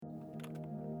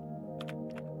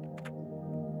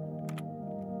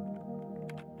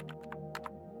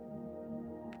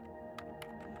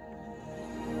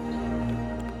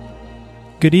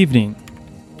Good evening,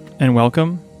 and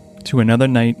welcome to another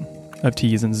night of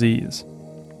T's and Z's.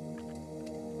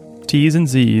 T's and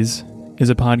Z's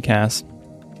is a podcast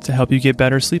to help you get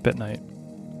better sleep at night.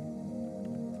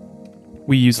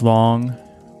 We use long,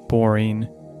 boring,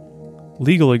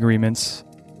 legal agreements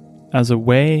as a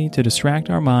way to distract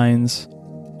our minds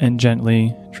and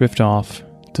gently drift off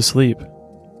to sleep.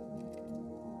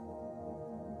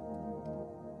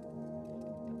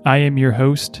 I am your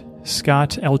host,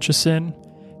 Scott Elchison,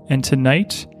 and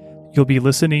tonight you'll be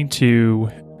listening to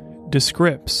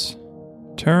Descripts,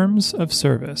 Terms of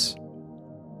Service.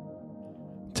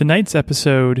 Tonight's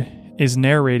episode is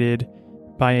narrated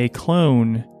by a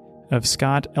clone of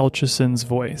Scott Elchison's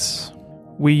voice.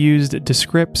 We used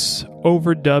Descript's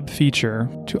overdub feature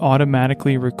to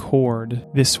automatically record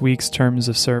this week's Terms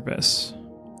of Service.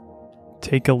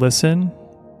 Take a listen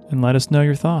and let us know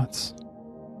your thoughts.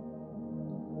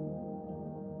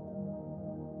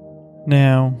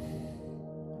 Now,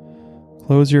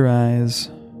 close your eyes,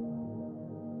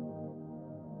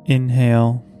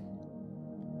 inhale,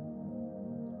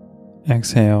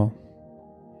 exhale,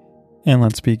 and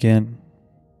let's begin.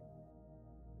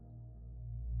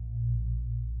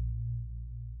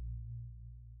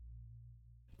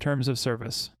 Terms of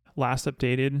Service. Last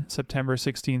updated September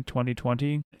 16,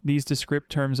 2020. These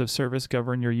Descript terms of service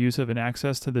govern your use of and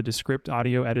access to the Descript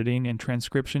audio editing and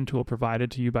transcription tool provided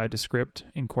to you by Descript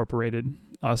Incorporated,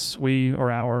 us, we,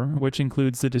 or our, which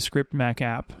includes the Descript Mac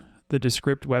app, the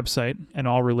Descript website, and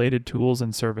all related tools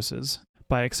and services.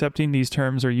 By accepting these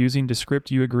terms or using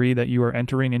Descript, you agree that you are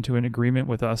entering into an agreement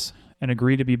with us and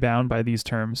agree to be bound by these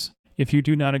terms. If you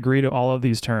do not agree to all of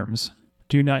these terms,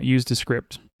 do not use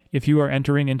Descript. If you are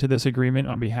entering into this agreement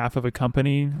on behalf of a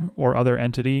company or other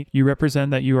entity, you represent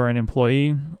that you are an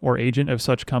employee or agent of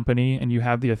such company and you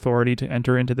have the authority to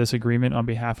enter into this agreement on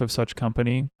behalf of such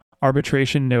company.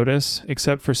 Arbitration notice,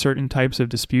 except for certain types of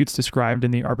disputes described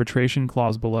in the arbitration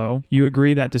clause below. You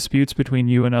agree that disputes between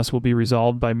you and us will be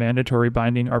resolved by mandatory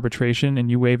binding arbitration and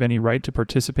you waive any right to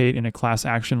participate in a class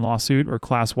action lawsuit or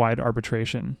class-wide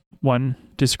arbitration. 1.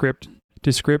 Descript.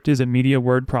 Descript is a media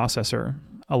word processor,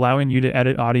 allowing you to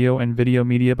edit audio and video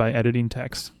media by editing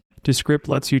text. Descript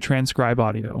lets you transcribe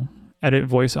audio, edit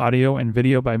voice audio and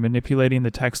video by manipulating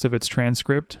the text of its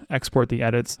transcript, export the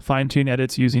edits, fine-tune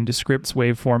edits using Descript's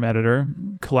waveform editor,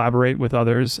 collaborate with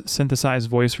others, synthesize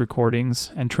voice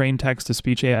recordings, and train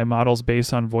text-to-speech AI models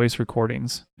based on voice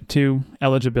recordings. 2.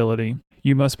 Eligibility.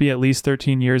 You must be at least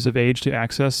 13 years of age to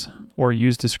access or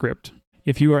use Descript.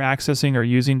 If you are accessing or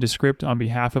using Descript on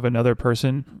behalf of another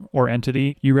person or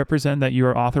entity, you represent that you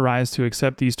are authorized to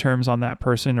accept these terms on that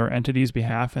person or entity's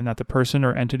behalf and that the person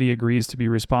or entity agrees to be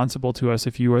responsible to us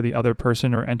if you or the other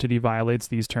person or entity violates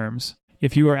these terms.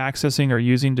 If you are accessing or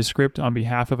using Descript on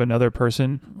behalf of another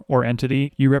person or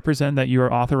entity, you represent that you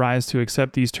are authorized to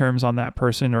accept these terms on that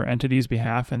person or entity's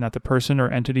behalf and that the person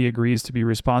or entity agrees to be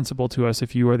responsible to us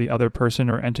if you or the other person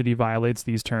or entity violates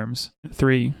these terms.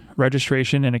 3.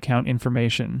 Registration and account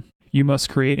information. You must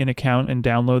create an account and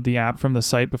download the app from the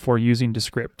site before using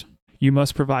Descript. You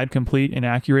must provide complete and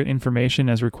accurate information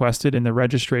as requested in the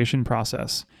registration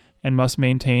process, and must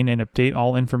maintain and update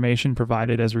all information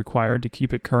provided as required to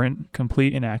keep it current,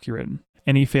 complete, and accurate.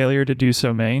 Any failure to do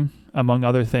so may, among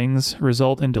other things,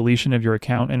 result in deletion of your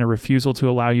account and a refusal to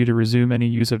allow you to resume any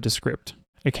use of Descript.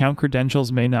 Account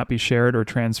credentials may not be shared or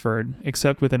transferred,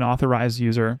 except with an authorized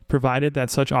user, provided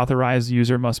that such authorized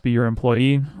user must be your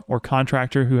employee or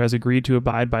contractor who has agreed to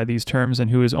abide by these terms and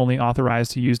who is only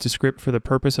authorized to use Descript for the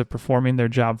purpose of performing their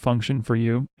job function for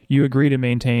you. You agree to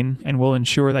maintain and will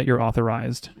ensure that you're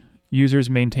authorized. Users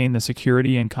maintain the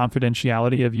security and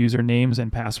confidentiality of usernames and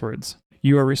passwords.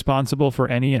 You are responsible for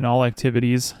any and all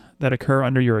activities that occur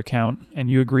under your account, and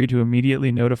you agree to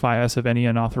immediately notify us of any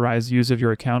unauthorized use of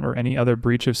your account or any other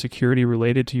breach of security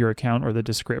related to your account or the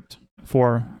Descript.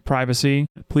 4. Privacy.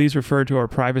 Please refer to our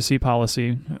privacy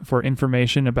policy for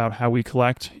information about how we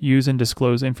collect, use, and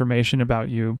disclose information about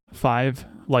you. 5.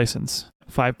 License.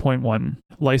 5.1.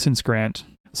 License grant.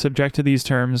 Subject to these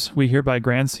terms, we hereby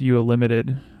grant you a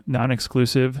limited,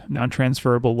 non-exclusive,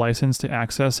 non-transferable license to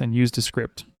access and use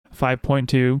Descript.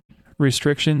 5.2.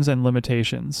 Restrictions and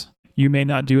limitations. You may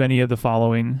not do any of the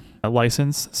following: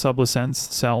 license, sublicense,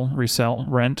 sell, resell,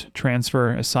 rent,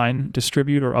 transfer, assign,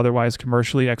 distribute, or otherwise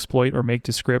commercially exploit or make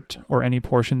Descript or any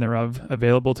portion thereof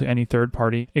available to any third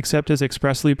party, except as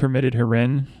expressly permitted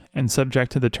herein, and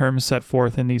subject to the terms set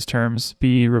forth in these terms.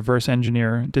 B. Reverse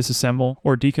engineer, disassemble,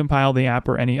 or decompile the app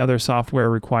or any other software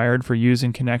required for use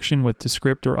in connection with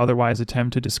Descript or otherwise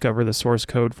attempt to discover the source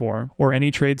code for, or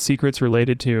any trade secrets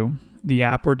related to, the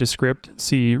app or Descript.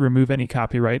 C. Remove any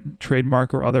copyright,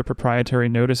 trademark, or other proprietary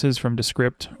notices from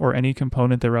Descript or any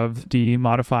component thereof. D.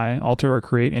 Modify, alter, or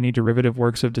create any derivative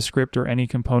works of Descript or any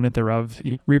component thereof.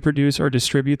 E. Reproduce or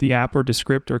distribute the app or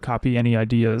Descript or copy any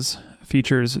ideas,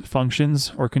 features,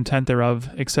 functions, or content thereof,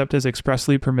 except as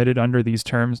expressly permitted under these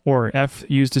terms. Or F.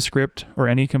 Use Descript or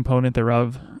any component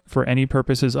thereof for any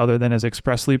purposes other than as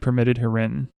expressly permitted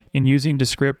herein. In using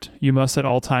Descript, you must at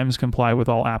all times comply with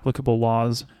all applicable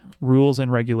laws, rules,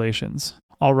 and regulations.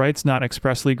 All rights not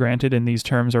expressly granted in these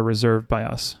terms are reserved by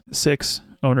us. 6.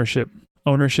 Ownership.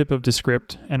 Ownership of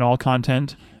Descript and all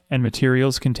content and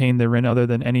materials contained therein other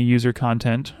than any user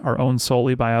content are owned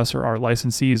solely by us or our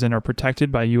licensees and are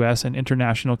protected by U.S. and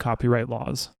international copyright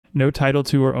laws. No title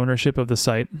to or ownership of the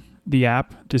site, the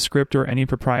app, Descript, or any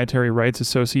proprietary rights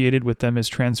associated with them is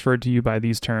transferred to you by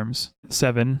these terms.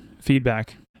 7.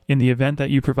 Feedback. In the event that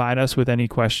you provide us with any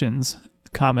questions,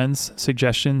 comments,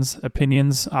 suggestions,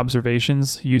 opinions,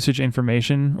 observations, usage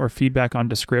information, or feedback on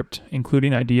Descript,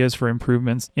 including ideas for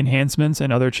improvements, enhancements,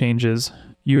 and other changes,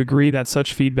 you agree that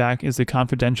such feedback is the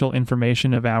confidential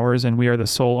information of ours and we are the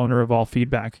sole owner of all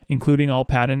feedback, including all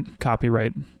patent,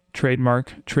 copyright,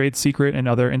 trademark, trade secret, and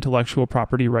other intellectual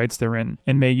property rights therein,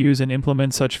 and may use and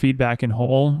implement such feedback in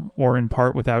whole or in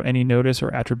part without any notice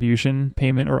or attribution,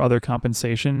 payment, or other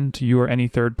compensation to you or any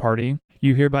third party.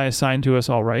 You hereby assign to us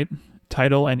all right,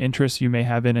 title, and interest you may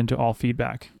have in and to all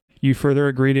feedback. You further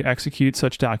agree to execute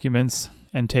such documents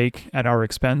and take, at our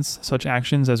expense, such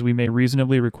actions as we may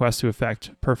reasonably request to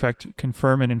effect, perfect,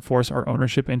 confirm, and enforce our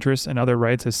ownership interests and other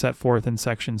rights as set forth in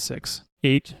Section 6.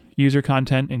 8. User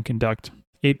content and conduct.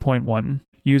 8.1.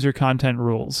 User content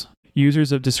rules.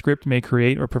 Users of Descript may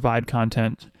create or provide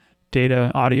content,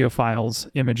 data, audio files,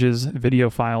 images, video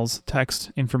files,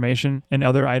 text, information, and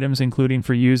other items including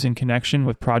for use in connection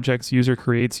with projects user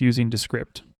creates using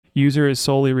Descript. User is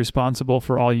solely responsible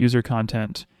for all user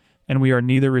content, and we are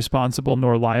neither responsible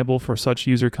nor liable for such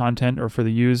user content or for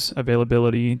the use,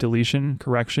 availability, deletion,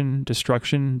 correction,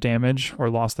 destruction, damage, or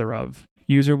loss thereof.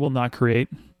 User will not create,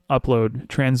 upload,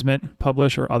 transmit,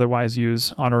 publish, or otherwise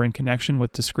use, on or in connection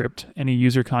with Descript, any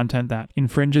user content that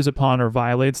infringes upon or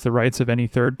violates the rights of any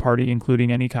third party,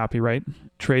 including any copyright,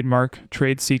 trademark,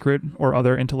 trade secret, or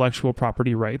other intellectual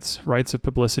property rights, rights of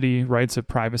publicity, rights of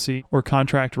privacy, or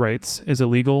contract rights, is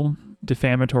illegal,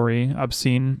 defamatory,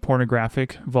 obscene,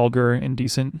 pornographic, vulgar,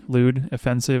 indecent, lewd,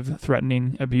 offensive,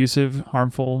 threatening, abusive,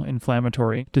 harmful,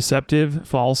 inflammatory, deceptive,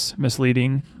 false,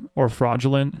 misleading, or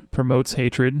fraudulent, promotes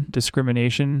hatred,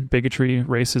 discrimination, bigotry,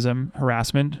 racism,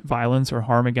 harassment, violence, or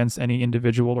harm against any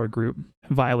individual or group,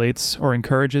 violates or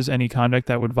encourages any conduct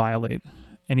that would violate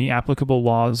any applicable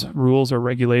laws, rules, or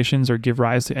regulations or give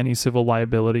rise to any civil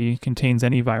liability, contains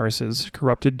any viruses,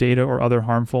 corrupted data, or other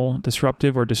harmful,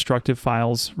 disruptive, or destructive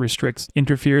files, restricts,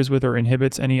 interferes with, or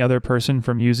inhibits any other person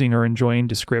from using or enjoying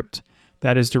Descript,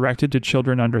 that is directed to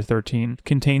children under 13,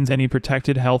 contains any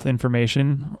protected health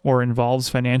information, or involves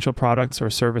financial products or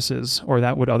services, or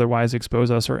that would otherwise expose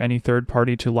us or any third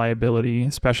party to liability,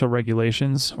 special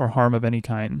regulations, or harm of any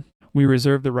kind. We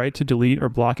reserve the right to delete or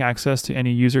block access to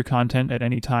any user content at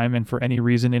any time and for any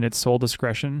reason in its sole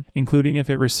discretion, including if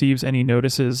it receives any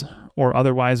notices or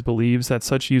otherwise believes that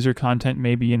such user content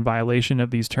may be in violation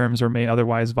of these terms or may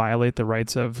otherwise violate the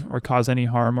rights of or cause any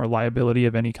harm or liability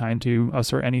of any kind to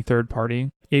us or any third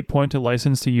party. 8. To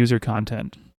license to user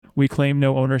content. We claim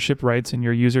no ownership rights in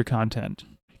your user content.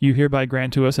 You hereby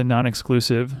grant to us a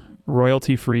non-exclusive,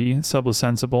 royalty-free,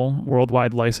 sublicensable,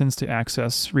 worldwide license to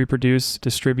access, reproduce,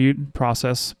 distribute,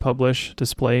 process, publish,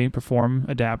 display, perform,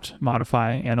 adapt,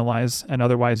 modify, analyze, and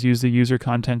otherwise use the user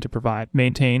content to provide,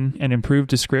 maintain, and improve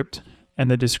Descript and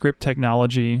the Descript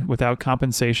technology without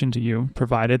compensation to you,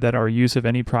 provided that our use of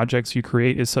any projects you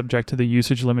create is subject to the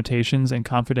usage limitations and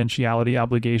confidentiality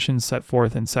obligations set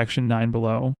forth in Section 9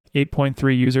 below.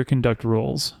 8.3 User conduct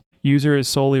rules. User is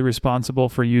solely responsible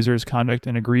for user's conduct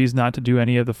and agrees not to do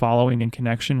any of the following in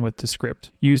connection with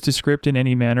Descript. Use Descript in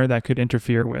any manner that could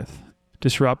interfere with,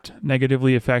 disrupt,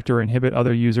 negatively affect, or inhibit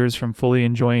other users from fully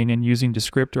enjoying and using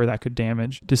Descript or that could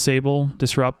damage, disable,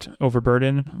 disrupt,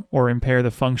 overburden, or impair the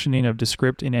functioning of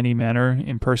Descript in any manner,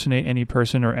 impersonate any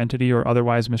person or entity or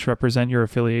otherwise misrepresent your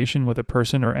affiliation with a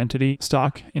person or entity,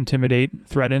 stalk, intimidate,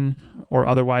 threaten, or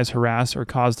otherwise harass or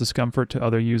cause discomfort to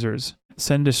other users.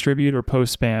 Send, distribute, or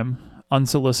post spam,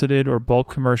 unsolicited or bulk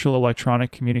commercial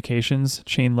electronic communications,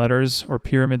 chain letters, or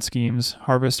pyramid schemes,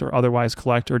 harvest or otherwise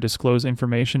collect or disclose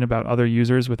information about other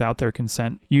users without their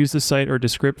consent, use the site or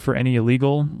Descript for any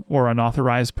illegal or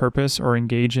unauthorized purpose, or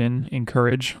engage in,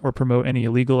 encourage, or promote any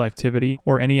illegal activity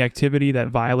or any activity that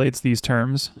violates these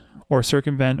terms, or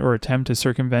circumvent or attempt to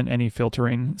circumvent any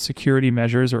filtering, security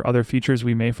measures, or other features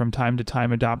we may from time to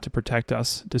time adopt to protect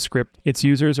us, Descript, its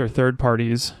users, or third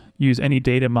parties, use any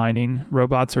data mining,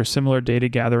 robots, or similar data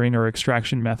gathering or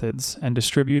extraction methods, and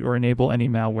distribute or enable any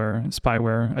malware,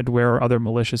 spyware, adware, or other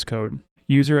malicious code.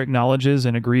 User acknowledges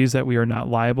and agrees that we are not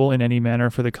liable in any manner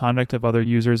for the conduct of other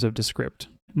users of Descript.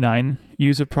 9.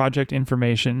 Use of project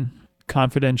information.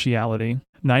 Confidentiality.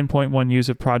 9.1 Use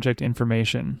of project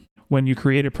information. When you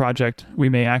create a project, we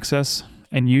may access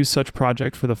and use such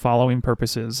project for the following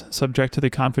purposes, subject to the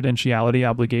confidentiality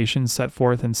obligations set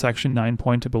forth in Section 9.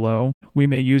 Below. We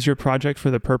may use your project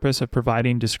for the purpose of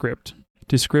providing Descript.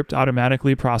 Descript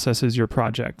automatically processes your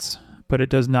projects, but it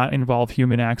does not involve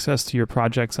human access to your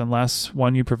projects unless,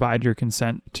 1. You provide your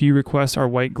consent. 2. You request our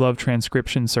white glove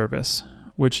transcription service,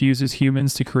 which uses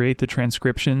humans to create the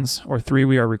transcriptions, or 3.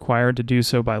 We are required to do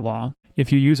so by law.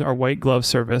 If you use our white glove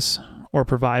service, or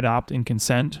provide opt-in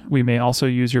consent, we may also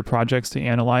use your projects to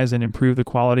analyze and improve the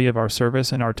quality of our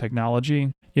service and our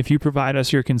technology. If you provide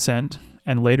us your consent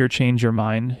and later change your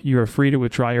mind, you are free to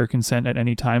withdraw your consent at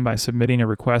any time by submitting a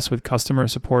request with customer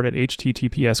support at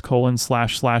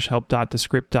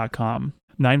https://help.descript.com.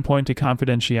 9. To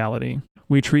confidentiality.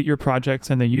 We treat your projects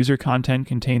and the user content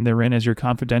contained therein as your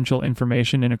confidential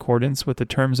information in accordance with the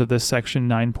terms of this Section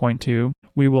 9.2.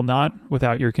 We will not,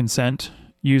 without your consent,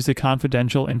 use the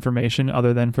confidential information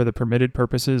other than for the permitted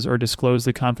purposes or disclose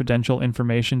the confidential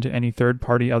information to any third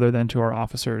party other than to our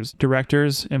officers,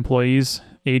 directors, employees,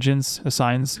 agents,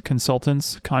 assigns,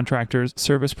 consultants, contractors,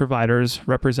 service providers,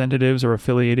 representatives, or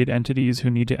affiliated entities who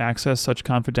need to access such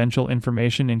confidential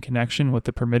information in connection with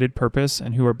the permitted purpose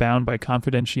and who are bound by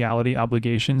confidentiality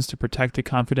obligations to protect the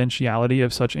confidentiality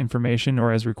of such information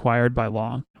or as required by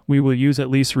law. We will use at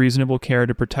least reasonable care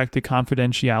to protect the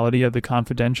confidentiality of the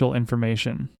confidential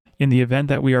information. In the event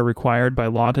that we are required by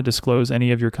law to disclose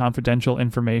any of your confidential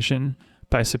information,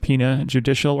 by subpoena,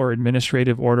 judicial or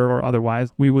administrative order or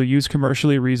otherwise, we will use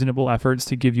commercially reasonable efforts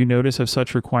to give you notice of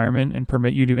such requirement and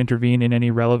permit you to intervene in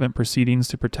any relevant proceedings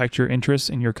to protect your interests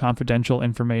in your confidential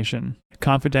information.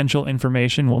 Confidential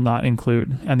information will not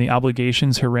include, and the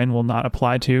obligations herein will not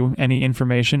apply to, any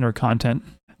information or content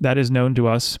that is known to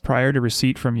us prior to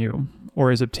receipt from you,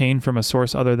 or is obtained from a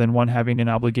source other than one having an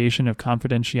obligation of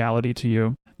confidentiality to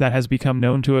you, that has become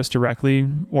known to us directly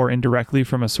or indirectly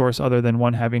from a source other than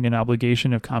one having an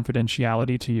obligation of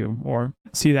confidentiality to you, or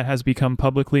C. That has become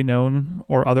publicly known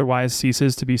or otherwise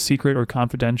ceases to be secret or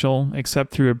confidential,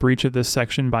 except through a breach of this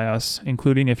section by us,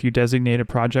 including if you designate a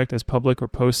project as public or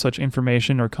post such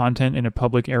information or content in a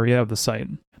public area of the site.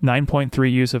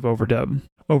 9.3 Use of overdub.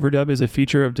 Overdub is a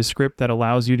feature of Descript that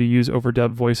allows you to use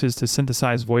overdub voices to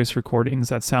synthesize voice recordings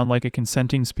that sound like a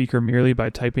consenting speaker merely by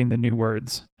typing the new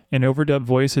words. An overdub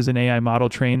voice is an AI model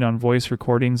trained on voice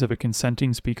recordings of a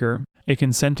consenting speaker. A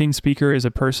consenting speaker is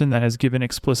a person that has given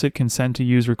explicit consent to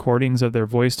use recordings of their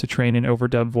voice to train an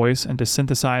overdub voice and to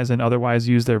synthesize and otherwise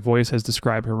use their voice as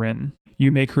described herein. You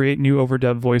may create new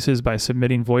overdub voices by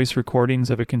submitting voice recordings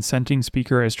of a consenting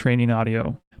speaker as training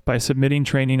audio. By submitting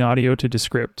training audio to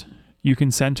Descript, you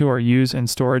consent to or use and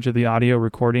storage of the audio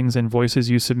recordings and voices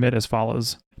you submit as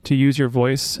follows. To use your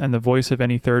voice and the voice of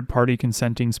any third-party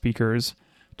consenting speakers,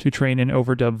 to train an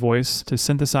overdub voice, to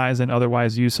synthesize and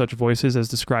otherwise use such voices as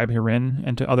described herein,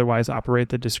 and to otherwise operate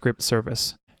the Descript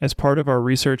service. As part of our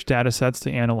research datasets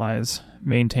to analyze,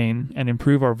 maintain, and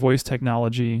improve our voice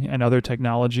technology and other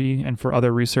technology and for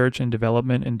other research and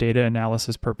development and data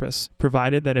analysis purpose,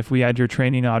 provided that if we add your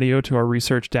training audio to our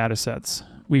research datasets,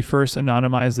 we first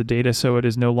anonymize the data so it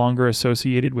is no longer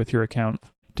associated with your account.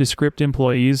 Descript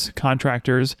employees,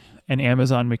 contractors, and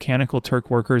Amazon Mechanical Turk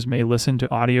workers may listen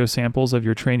to audio samples of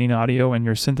your training audio and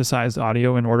your synthesized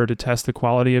audio in order to test the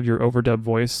quality of your overdub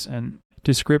voice, and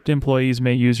Descript employees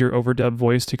may use your overdub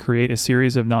voice to create a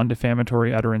series of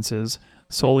non-defamatory utterances,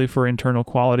 solely for internal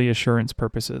quality assurance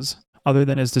purposes. Other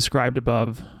than as described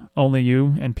above, only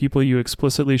you and people you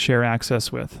explicitly share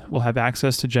access with will have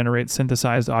access to generate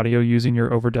synthesized audio using your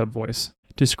overdub voice.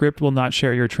 Descript will not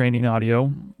share your training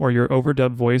audio or your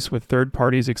overdub voice with third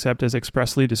parties except as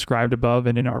expressly described above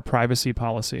and in our privacy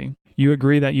policy. You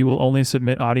agree that you will only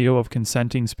submit audio of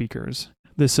consenting speakers.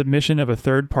 The submission of a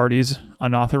third party's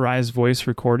unauthorized voice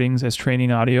recordings as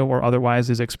training audio or otherwise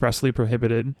is expressly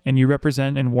prohibited, and you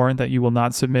represent and warrant that you will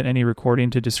not submit any recording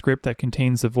to Descript that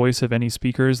contains the voice of any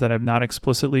speakers that have not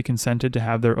explicitly consented to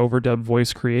have their overdubbed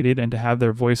voice created and to have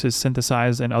their voices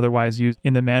synthesized and otherwise used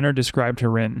in the manner described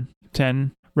herein.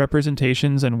 10.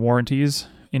 Representations and warranties.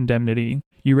 Indemnity.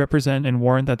 You represent and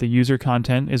warrant that the user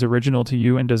content is original to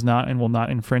you and does not and will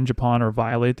not infringe upon or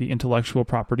violate the intellectual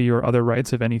property or other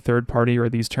rights of any third party or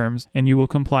these terms, and you will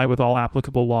comply with all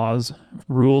applicable laws,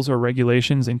 rules, or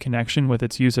regulations in connection with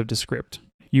its use of Descript.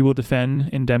 You will defend,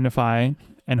 indemnify,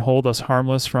 and hold us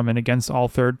harmless from and against all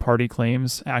third-party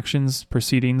claims, actions,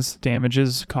 proceedings,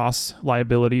 damages, costs,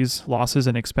 liabilities, losses,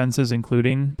 and expenses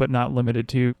including, but not limited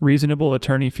to, reasonable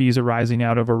attorney fees arising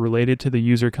out of or related to the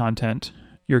user content,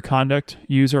 your conduct,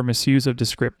 use or misuse of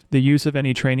Descript, the use of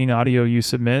any training audio you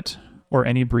submit, or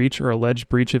any breach or alleged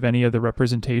breach of any of the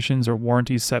representations or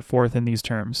warranties set forth in these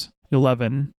terms.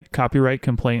 11. Copyright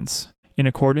complaints. In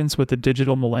accordance with the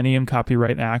Digital Millennium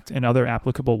Copyright Act and other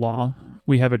applicable law,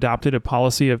 we have adopted a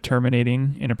policy of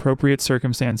terminating, in appropriate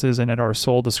circumstances and at our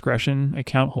sole discretion,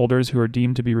 account holders who are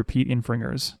deemed to be repeat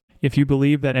infringers. If you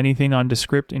believe that anything on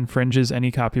Descript infringes any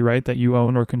copyright that you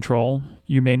own or control,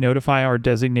 you may notify our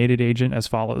designated agent as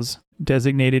follows.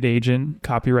 Designated agent,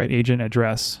 copyright agent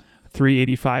address,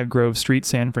 385 Grove Street,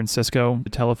 San Francisco. The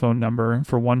telephone number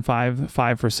for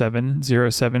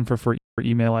 1554707 for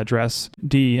email address,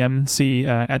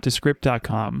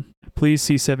 demc@descript.com. Please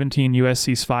see 17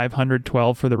 U.S.C.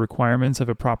 512 for the requirements of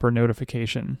a proper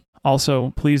notification.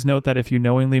 Also, please note that if you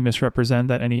knowingly misrepresent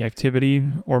that any activity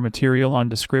or material on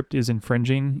Descript is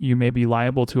infringing, you may be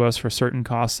liable to us for certain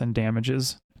costs and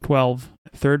damages. 12.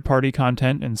 Third-party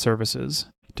content and services.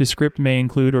 Descript may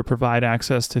include or provide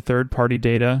access to third-party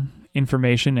data,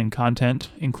 information, and content,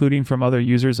 including from other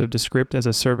users of Descript as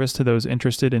a service to those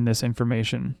interested in this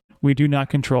information. We do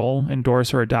not control,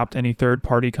 endorse, or adopt any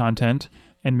third-party content,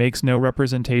 and makes no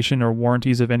representation or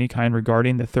warranties of any kind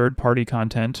regarding the third-party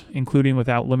content, including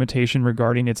without limitation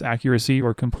regarding its accuracy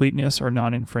or completeness or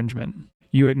non-infringement.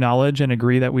 You acknowledge and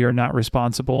agree that we are not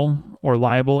responsible or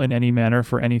liable in any manner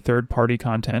for any third-party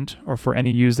content or for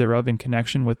any use thereof in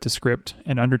connection with Descript,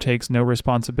 and undertakes no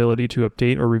responsibility to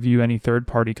update or review any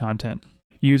third-party content.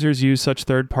 Users use such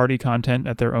third-party content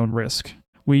at their own risk.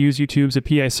 We use YouTube's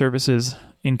API services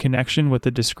in connection with the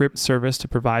Descript service to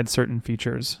provide certain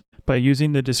features. By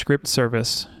using the Descript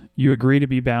service, you agree to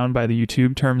be bound by the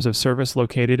YouTube terms of service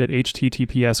located at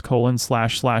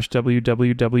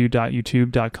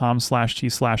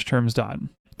https://www.youtube.com/t/terms.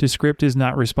 Descript is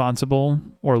not responsible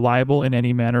or liable in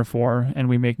any manner for, and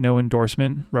we make no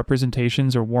endorsement,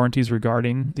 representations, or warranties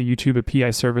regarding the YouTube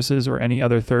API services or any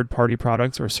other third-party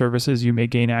products or services you may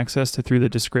gain access to through the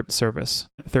Descript service.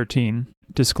 13.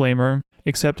 Disclaimer.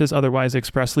 Except as otherwise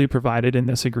expressly provided in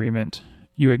this agreement,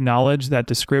 you acknowledge that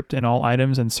Descript and all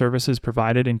items and services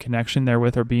provided in connection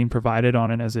therewith are being provided on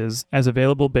an as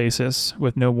available basis,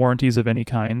 with no warranties of any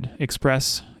kind,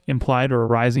 express, implied, or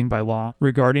arising by law,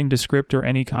 regarding Descript or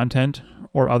any content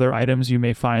or other items you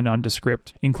may find on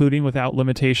Descript, including without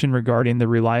limitation regarding the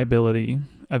reliability,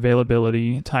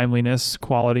 availability, timeliness,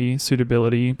 quality,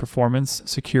 suitability, performance,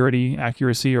 security,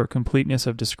 accuracy, or completeness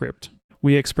of Descript.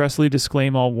 We expressly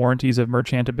disclaim all warranties of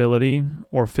merchantability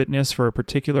or fitness for a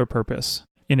particular purpose.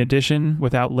 In addition,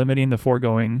 without limiting the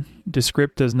foregoing,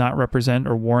 Descript does not represent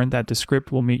or warrant that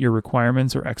Descript will meet your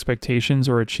requirements or expectations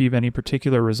or achieve any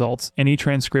particular results. Any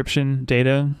transcription,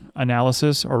 data,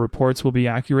 analysis, or reports will be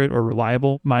accurate or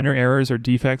reliable. Minor errors or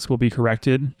defects will be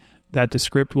corrected. That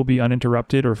Descript will be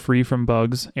uninterrupted or free from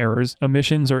bugs, errors,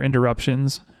 omissions, or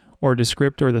interruptions. Or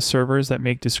Descript or the servers that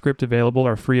make Descript available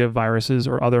are free of viruses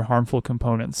or other harmful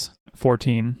components.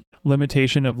 14.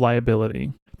 Limitation of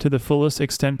liability. To the fullest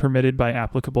extent permitted by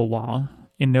applicable law,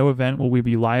 in no event will we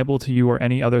be liable to you or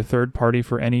any other third party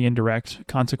for any indirect,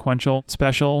 consequential,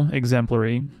 special,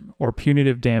 exemplary, or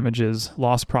punitive damages,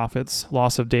 lost profits,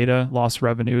 loss of data, lost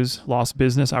revenues, lost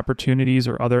business opportunities,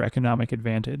 or other economic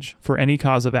advantage, for any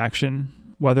cause of action,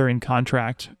 whether in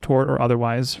contract, tort, or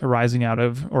otherwise, arising out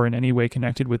of, or in any way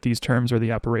connected with these terms or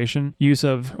the operation, use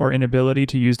of, or inability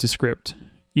to use Descript,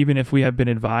 even if we have been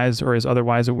advised or is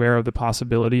otherwise aware of the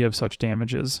possibility of such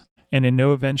damages. And in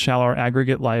no event shall our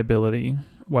aggregate liability,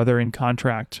 whether in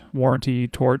contract, warranty,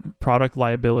 tort, product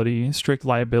liability, strict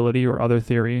liability, or other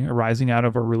theory arising out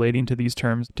of or relating to these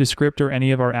terms, Descript or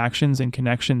any of our actions in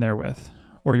connection therewith,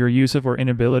 or your use of or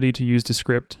inability to use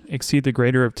Descript, exceed the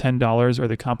greater of $10 or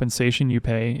the compensation you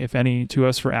pay, if any, to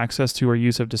us for access to or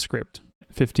use of Descript.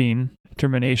 15.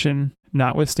 Termination.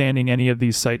 Notwithstanding any of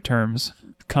these cite terms,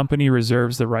 company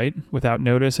reserves the right, without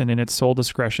notice and in its sole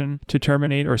discretion, to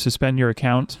terminate or suspend your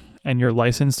account and your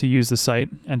license to use the site,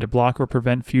 and to block or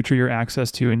prevent future your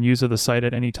access to and use of the site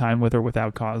at any time with or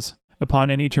without cause. Upon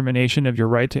any termination of your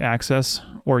right to access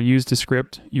or use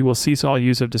Descript, you will cease all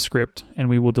use of Descript, and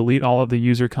we will delete all of the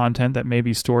user content that may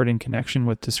be stored in connection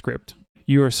with Descript.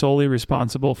 You are solely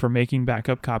responsible for making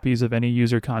backup copies of any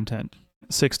user content.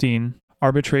 16.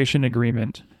 Arbitration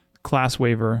Agreement. Class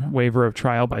waiver, waiver of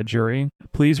trial by jury.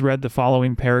 Please read the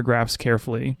following paragraphs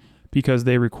carefully, because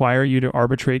they require you to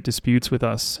arbitrate disputes with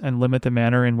us and limit the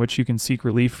manner in which you can seek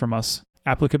relief from us.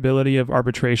 Applicability of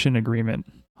arbitration agreement.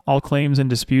 All claims and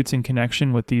disputes in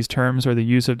connection with these terms or the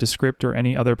use of Descript or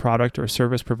any other product or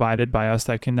service provided by us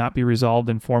that cannot be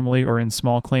resolved informally or in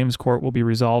small claims court will be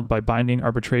resolved by binding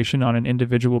arbitration on an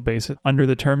individual basis under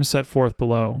the terms set forth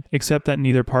below, except that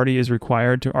neither party is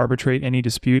required to arbitrate any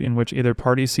dispute in which either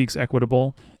party seeks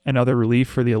equitable and other relief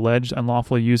for the alleged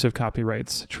unlawful use of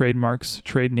copyrights, trademarks,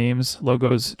 trade names,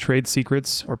 logos, trade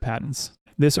secrets, or patents.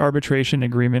 This arbitration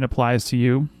agreement applies to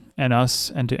you and us,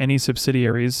 and to any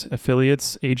subsidiaries,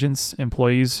 affiliates, agents,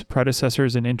 employees,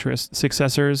 predecessors in interest,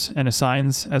 successors, and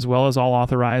assigns, as well as all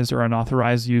authorized or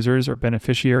unauthorized users or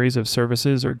beneficiaries of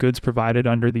services or goods provided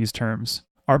under these terms.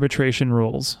 Arbitration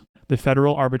rules. The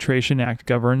Federal Arbitration Act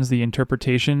governs the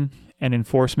interpretation and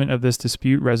enforcement of this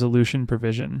dispute resolution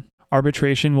provision.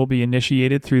 Arbitration will be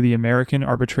initiated through the American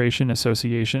Arbitration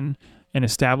Association, an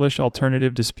established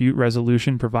alternative dispute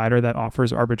resolution provider that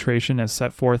offers arbitration as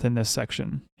set forth in this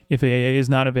section. If AAA is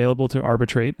not available to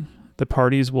arbitrate, the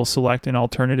parties will select an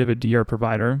alternative ADR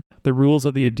provider. The rules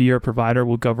of the ADR provider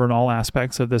will govern all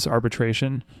aspects of this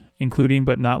arbitration, including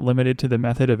but not limited to the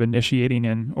method of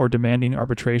initiating or demanding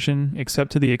arbitration,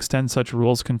 except to the extent such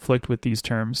rules conflict with these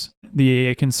terms. The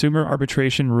AAA consumer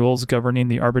arbitration rules governing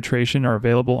the arbitration are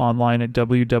available online at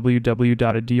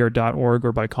www.adr.org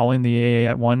or by calling the AAA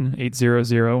at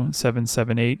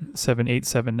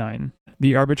 1-800-778-7879.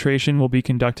 The arbitration will be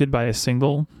conducted by a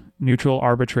single, neutral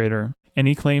arbitrator.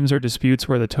 Any claims or disputes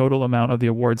where the total amount of the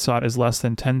award sought is less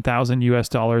than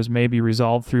 $10,000 may be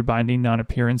resolved through binding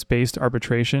non-appearance-based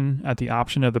arbitration at the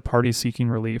option of the party seeking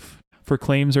relief. For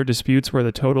claims or disputes where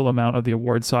the total amount of the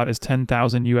award sought is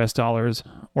 $10,000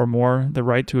 or more, the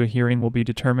right to a hearing will be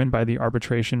determined by the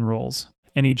arbitration rules.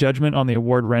 Any judgment on the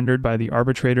award rendered by the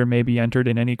arbitrator may be entered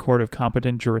in any court of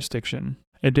competent jurisdiction.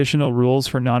 Additional rules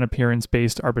for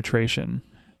non-appearance-based arbitration.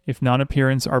 If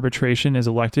non-appearance arbitration is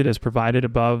elected as provided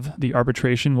above, the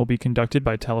arbitration will be conducted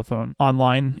by telephone,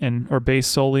 online, or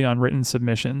based solely on written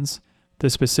submissions.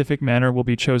 The specific manner will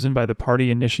be chosen by the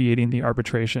party initiating the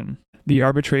arbitration. The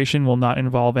arbitration will not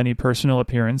involve any personal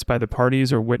appearance by the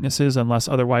parties or witnesses unless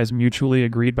otherwise mutually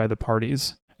agreed by the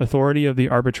parties. Authority of the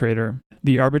arbitrator.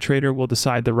 The arbitrator will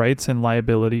decide the rights and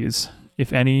liabilities,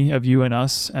 if any, of you and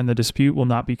us, and the dispute will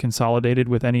not be consolidated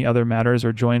with any other matters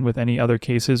or joined with any other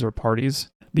cases or parties.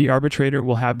 The arbitrator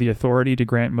will have the authority to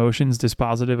grant motions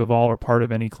dispositive of all or part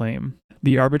of any claim.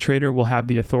 The arbitrator will have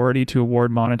the authority to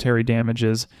award monetary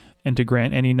damages and to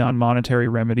grant any non-monetary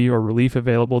remedy or relief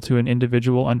available to an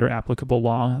individual under applicable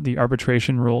law, the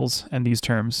arbitration rules, and these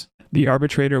terms. The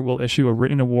arbitrator will issue a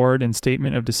written award and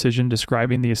statement of decision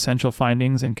describing the essential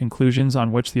findings and conclusions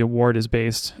on which the award is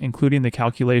based, including the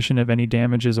calculation of any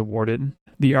damages awarded.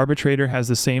 The arbitrator has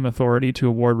the same authority to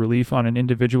award relief on an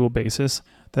individual basis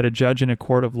that a judge in a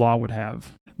court of law would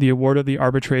have. The award of the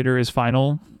arbitrator is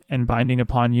final and binding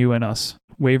upon you and us.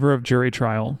 Waiver of jury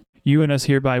trial. You and us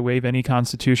hereby waive any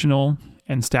constitutional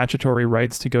and statutory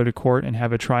rights to go to court and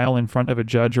have a trial in front of a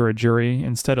judge or a jury,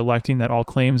 instead electing that all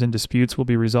claims and disputes will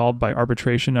be resolved by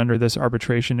arbitration under this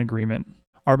arbitration agreement.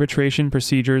 Arbitration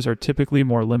procedures are typically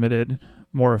more limited,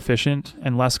 more efficient,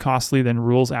 and less costly than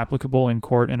rules applicable in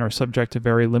court and are subject to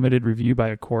very limited review by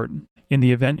a court. In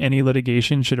the event any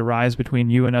litigation should arise between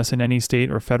you and us in any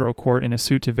state or federal court in a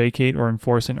suit to vacate or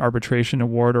enforce an arbitration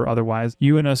award or otherwise,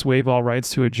 you and us waive all rights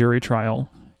to a jury trial,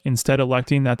 instead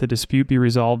electing that the dispute be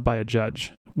resolved by a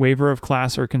judge. Waiver of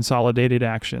class or consolidated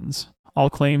actions. All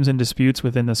claims and disputes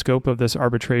within the scope of this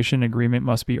arbitration agreement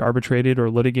must be arbitrated or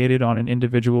litigated on an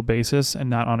individual basis and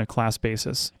not on a class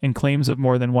basis. And claims of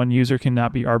more than one user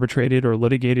cannot be arbitrated or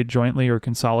litigated jointly or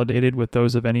consolidated with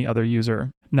those of any other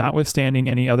user. Notwithstanding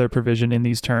any other provision in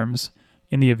these terms,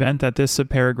 in the event that this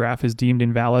subparagraph is deemed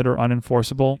invalid or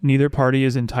unenforceable, neither party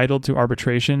is entitled to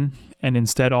arbitration, and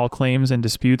instead all claims and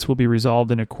disputes will be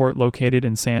resolved in a court located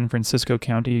in San Francisco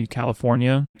County,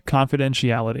 California.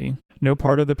 Confidentiality. No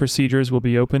part of the procedures will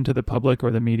be open to the public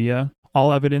or the media.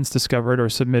 All evidence discovered or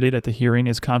submitted at the hearing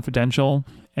is confidential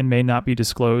and may not be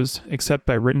disclosed, except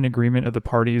by written agreement of the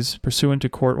parties, pursuant to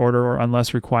court order or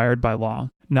unless required by law.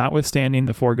 Notwithstanding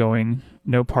the foregoing,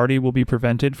 no party will be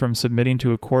prevented from submitting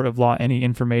to a court of law any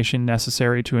information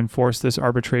necessary to enforce this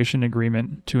arbitration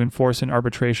agreement, to enforce an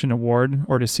arbitration award,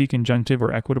 or to seek injunctive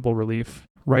or equitable relief.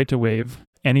 Right to waive.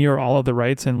 Any or all of the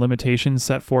rights and limitations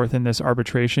set forth in this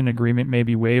arbitration agreement may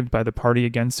be waived by the party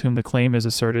against whom the claim is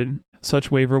asserted.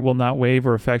 Such waiver will not waive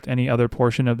or affect any other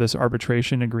portion of this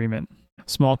arbitration agreement.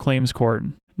 Small Claims Court.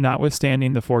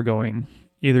 Notwithstanding the foregoing,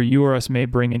 either you or us may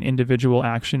bring an individual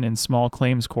action in small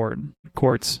claims court.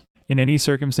 Courts. In any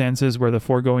circumstances where the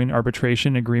foregoing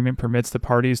arbitration agreement permits the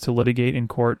parties to litigate in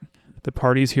court, the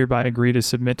parties hereby agree to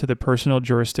submit to the personal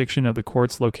jurisdiction of the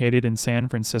courts located in San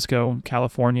Francisco,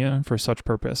 California, for such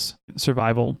purpose.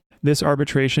 Survival. This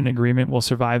arbitration agreement will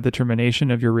survive the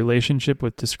termination of your relationship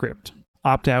with Descript.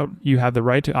 Opt-out. You have the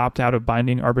right to opt out of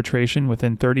binding arbitration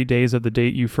within 30 days of the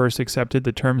date you first accepted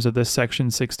the terms of this Section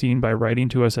 16 by writing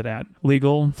to us at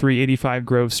Legal, 385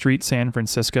 Grove Street, San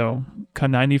Francisco.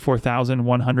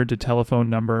 94100 to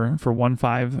telephone number for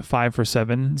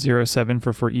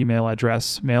 1554707 for email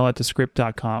address,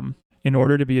 mail@descript.com. In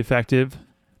order to be effective,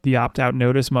 the opt-out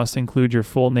notice must include your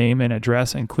full name and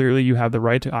address, and clearly you have the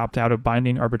right to opt out of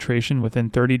binding arbitration within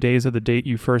 30 days of the date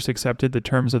you first accepted the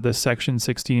terms of this Section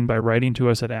 16 by writing to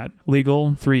us at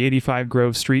Legal, 385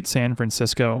 Grove Street, San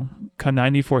Francisco.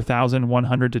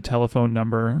 94100 to telephone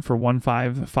number for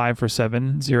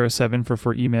 1554707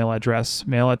 for email address,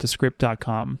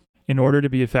 mail@descript.com. In order to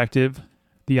be effective,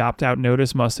 the opt-out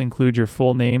notice must include your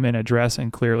full name and address,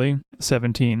 and clearly.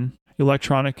 17.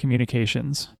 Electronic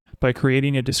communications. By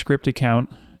creating a Descript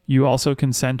account, you also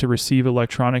consent to receive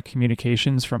electronic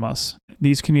communications from us.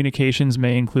 These communications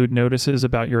may include notices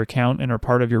about your account and are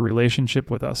part of your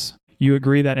relationship with us. You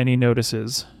agree that any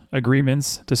notices,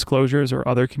 agreements, disclosures, or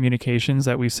other communications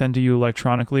that we send to you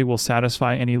electronically will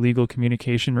satisfy any legal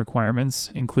communication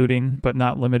requirements, including, but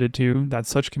not limited to, that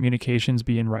such communications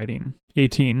be in writing.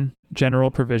 18.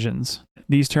 General provisions.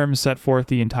 These terms set forth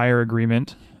the entire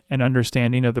agreement and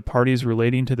understanding of the parties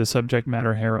relating to the subject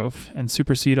matter hereof, and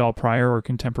supersede all prior or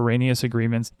contemporaneous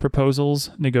agreements, proposals,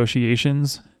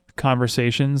 negotiations,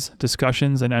 conversations,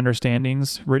 discussions, and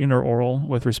understandings, written or oral,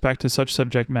 with respect to such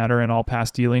subject matter and all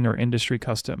past dealing or industry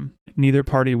custom. Neither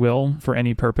party will, for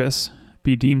any purpose,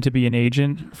 be deemed to be an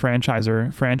agent,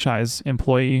 franchisor, franchise,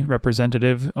 employee,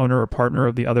 representative, owner, or partner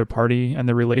of the other party, and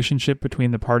the relationship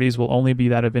between the parties will only be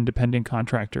that of independent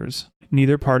contractors.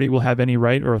 Neither party will have any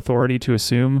right or authority to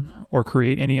assume or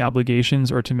create any obligations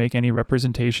or to make any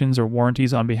representations or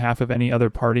warranties on behalf of any other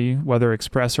party, whether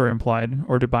express or implied,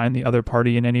 or to bind the other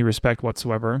party in any respect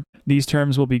whatsoever. These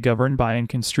terms will be governed by and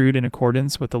construed in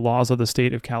accordance with the laws of the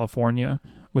state of California,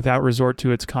 without resort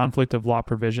to its conflict of law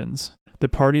provisions. The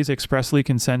parties expressly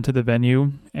consent to the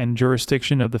venue and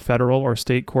jurisdiction of the federal or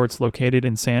state courts located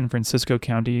in San Francisco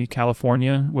County,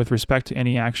 California, with respect to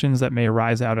any actions that may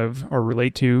arise out of or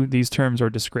relate to these terms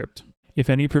or Descript. If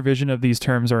any provision of these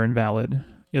terms are invalid,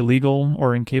 illegal,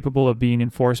 or incapable of being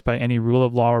enforced by any rule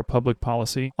of law or public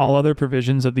policy, all other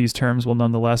provisions of these terms will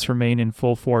nonetheless remain in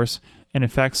full force and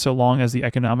effect so long as the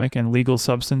economic and legal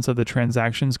substance of the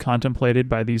transactions contemplated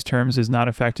by these terms is not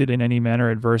affected in any manner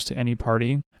adverse to any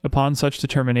party. Upon such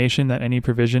determination that any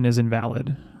provision is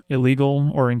invalid,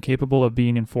 illegal, or incapable of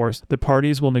being enforced, the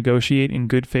parties will negotiate in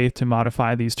good faith to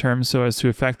modify these terms so as to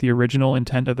effect the original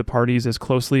intent of the parties as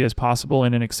closely as possible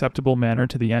in an acceptable manner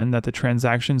to the end that the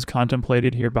transactions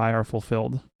contemplated hereby are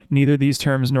fulfilled. Neither these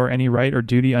terms nor any right or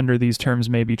duty under these terms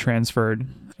may be transferred,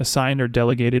 assigned, or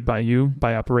delegated by you,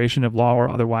 by operation of law or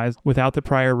otherwise, without the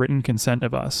prior written consent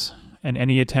of us. And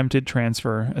any attempted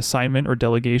transfer, assignment, or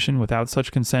delegation without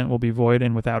such consent will be void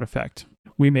and without effect.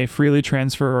 We may freely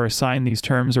transfer or assign these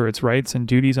terms or its rights and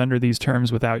duties under these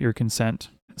terms without your consent.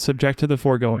 Subject to the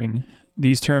foregoing,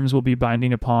 these terms will be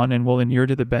binding upon and will inure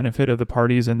to the benefit of the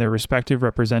parties and their respective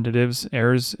representatives,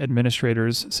 heirs,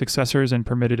 administrators, successors, and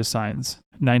permitted assigns.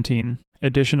 19.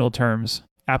 Additional terms.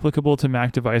 Applicable to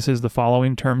Mac devices, the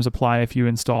following terms apply if you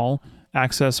install,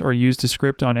 access, or use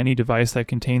Descript on any device that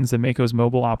contains the MacOS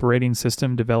mobile operating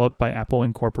system developed by Apple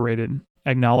Incorporated.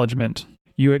 Acknowledgement.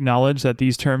 You acknowledge that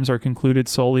these terms are concluded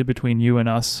solely between you and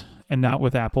us, and not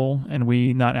with Apple, and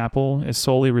we, not Apple, is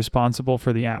solely responsible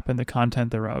for the app and the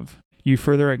content thereof. You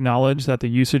further acknowledge that the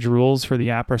usage rules for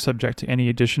the app are subject to any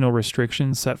additional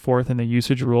restrictions set forth in the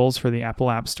usage rules for the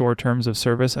Apple App Store Terms of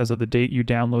Service as of the date you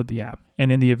download the app.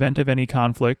 And in the event of any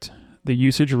conflict, the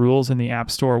usage rules in the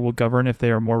App Store will govern if they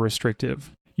are more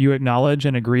restrictive. You acknowledge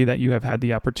and agree that you have had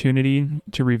the opportunity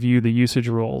to review the usage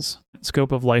rules.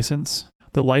 Scope of license.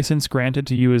 The license granted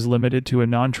to you is limited to a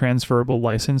non-transferable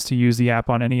license to use the app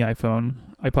on any iPhone,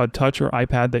 iPod Touch, or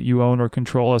iPad that you own or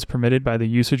control as permitted by the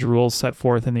usage rules set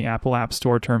forth in the Apple App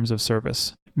Store Terms of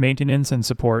Service. Maintenance and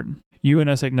support. You and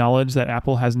us acknowledge that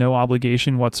Apple has no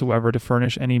obligation whatsoever to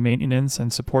furnish any maintenance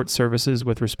and support services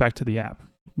with respect to the app.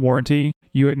 Warranty.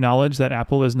 You acknowledge that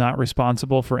Apple is not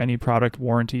responsible for any product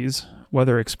warranties,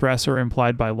 whether express or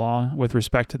implied by law, with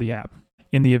respect to the app.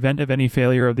 In the event of any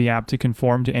failure of the app to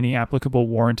conform to any applicable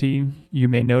warranty, you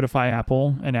may notify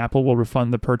Apple, and Apple will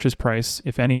refund the purchase price,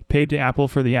 if any, paid to Apple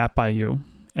for the app by you.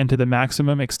 And to the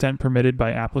maximum extent permitted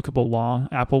by applicable law,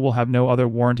 Apple will have no other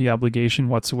warranty obligation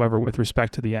whatsoever with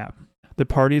respect to the app. The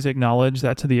parties acknowledge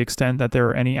that to the extent that there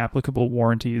are any applicable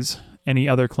warranties, any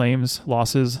other claims,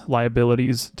 losses,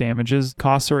 liabilities, damages,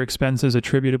 costs, or expenses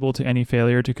attributable to any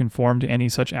failure to conform to any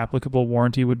such applicable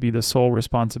warranty would be the sole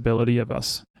responsibility of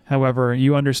us. However,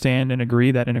 you understand and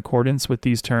agree that in accordance with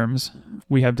these terms,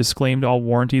 we have disclaimed all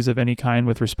warranties of any kind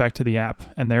with respect to the app,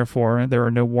 and therefore there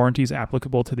are no warranties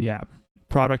applicable to the app.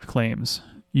 Product claims.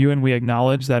 You and we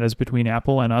acknowledge that as between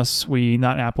Apple and us, we,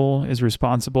 not Apple, is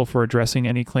responsible for addressing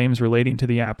any claims relating to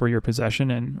the app or your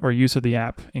possession and or use of the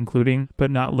app, including,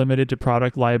 but not limited to,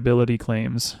 product liability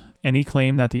claims. Any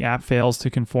claim that the app fails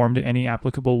to conform to any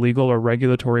applicable legal or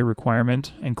regulatory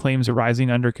requirement, and claims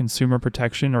arising under consumer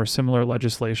protection or similar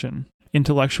legislation.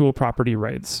 Intellectual property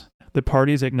rights. The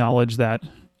parties acknowledge that,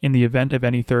 in the event of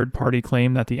any third-party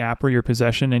claim that the app or your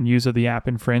possession and use of the app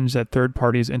infringe that third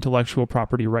party's intellectual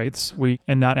property rights, we,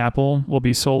 and not Apple, will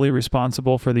be solely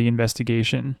responsible for the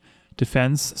investigation,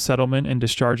 defense, settlement, and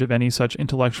discharge of any such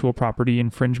intellectual property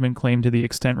infringement claim to the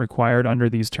extent required under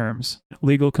these terms.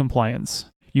 Legal compliance.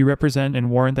 You represent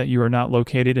and warrant that you are not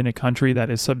located in a country that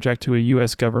is subject to a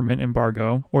U.S. government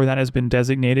embargo, or that has been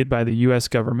designated by the U.S.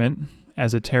 government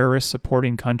as a terrorist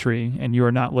supporting country, and you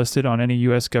are not listed on any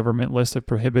U.S. government list of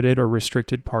prohibited or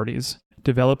restricted parties.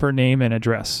 Developer name and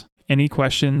address. Any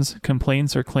questions,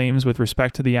 complaints, or claims with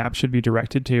respect to the app should be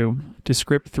directed to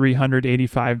Descript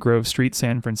 385 Grove Street,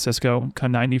 San Francisco,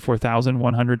 CON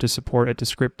 94100 to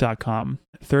support@descript.com.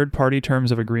 Third-party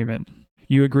terms of agreement.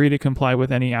 You agree to comply with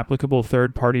any applicable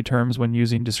third-party terms when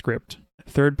using Descript.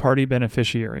 Third-party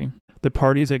beneficiary. The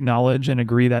parties acknowledge and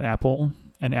agree that Apple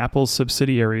and Apple's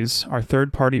subsidiaries are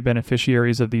third-party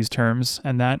beneficiaries of these terms,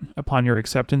 and that, upon your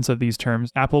acceptance of these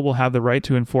terms, Apple will have the right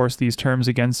to enforce these terms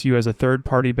against you as a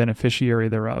third-party beneficiary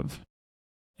thereof.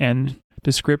 And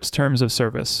Descript's terms of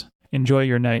service. Enjoy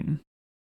your night.